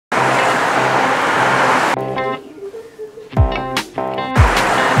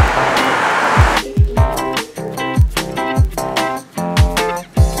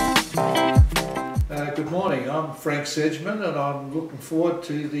Frank Sedgman, and I'm looking forward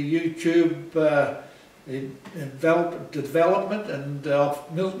to the YouTube development and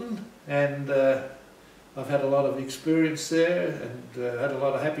of Milton, and I've had a lot of experience there and had a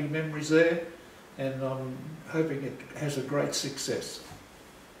lot of happy memories there, and I'm hoping it has a great success.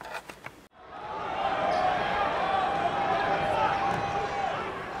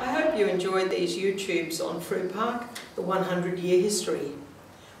 I hope you enjoyed these YouTubes on Frew Park, the 100-year history.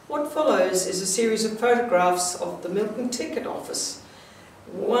 What follows is a series of photographs of the Milton Ticket Office.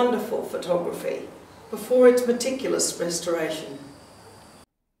 Wonderful photography before its meticulous restoration.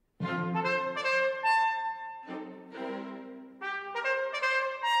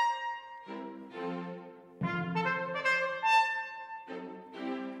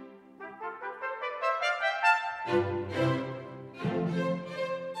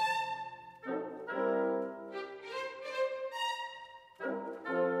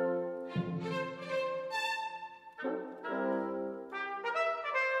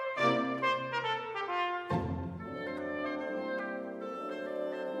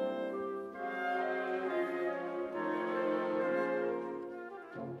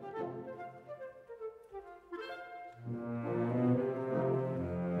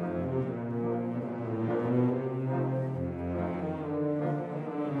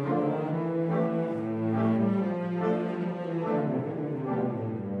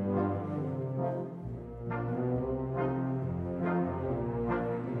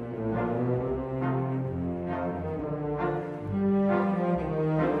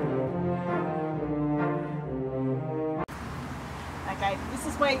 Okay, this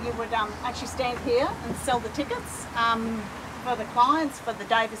is where you would actually stand here and sell the tickets for the clients for the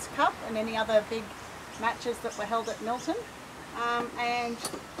Davis Cup and any other big matches that were held at Milton. And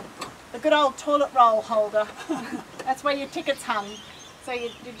the good old toilet roll holder, that's where your tickets hung. So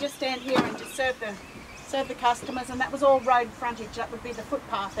you just stand here and just serve the customers, and that was all road frontage. That would be the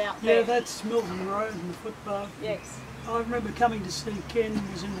footpath out there. Yeah, that's Milton Road and the footpath. Yes. I remember coming to see Ken,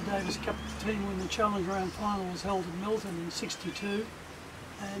 who was in the Davis Cup team when the Challenge Round final was held in Milton in '62,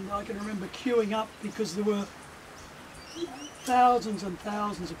 and I can remember queuing up because there were thousands and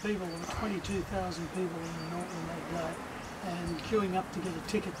thousands of people, 22,000 people in Milton that day, and queuing up to get a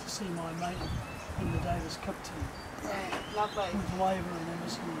ticket to see my mate in the Davis Cup team. Yeah, lovely. With Laver and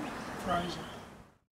Emerson and Fraser.